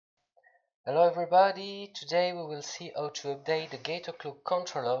Hello everybody, today we will see how to update the Gator Claw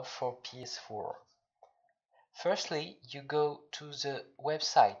controller for PS4. Firstly, you go to the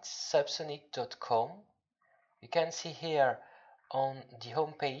website subsonic.com. You can see here on the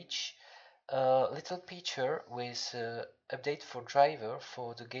home page a little picture with update for driver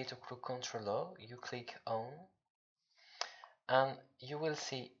for the Gator Claw controller. You click on and you will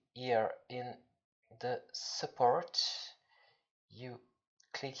see here in the support, you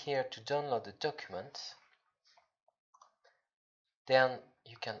click here to download the document. Then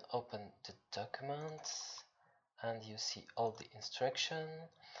you can open the document and you see all the instruction.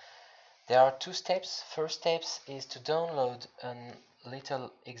 There are two steps. First step is to download a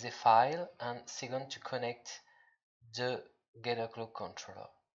little exe file, and second to connect the Gator Claw controller.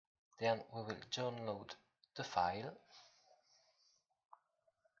 Then we will download the file.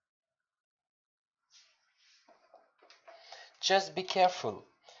 Just be careful.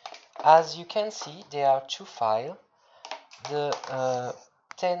 As you can see, there are two files. The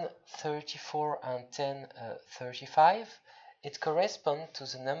 1034 and 1035, it corresponds to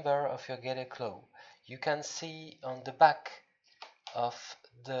the number of your Gator Claw. You can see on the back of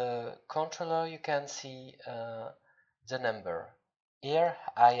the controller, you can see the number. Here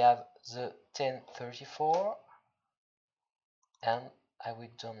I have the 1034 and I will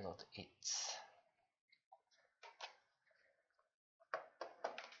download it.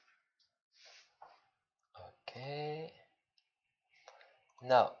 Okay.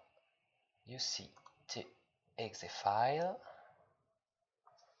 Now you see the exe file,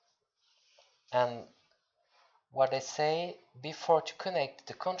 and what I say, before to connect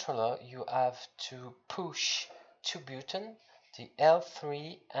the controller you have to push two buttons, the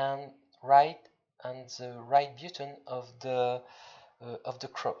L3 and the right button of the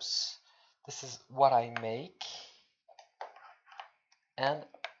cross. This is what I make, and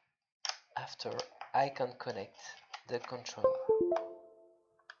after I can connect the controller.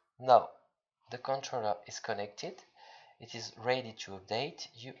 Now the controller is connected, it is ready to update.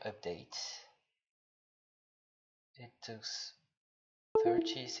 You update. It took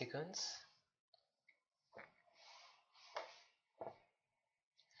 30 seconds.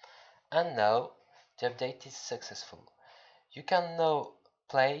 And now the update is successful. You can now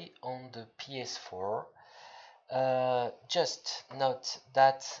play on the PS4. Just note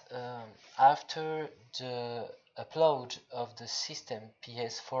that after the upload of the system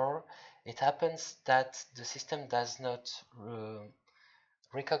PS4, it happens that the system does not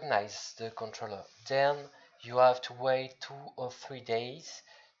recognize the controller. Then you have to wait 2 or 3 days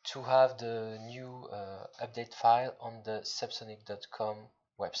to have the new update file on the subsonic.com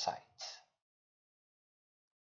website.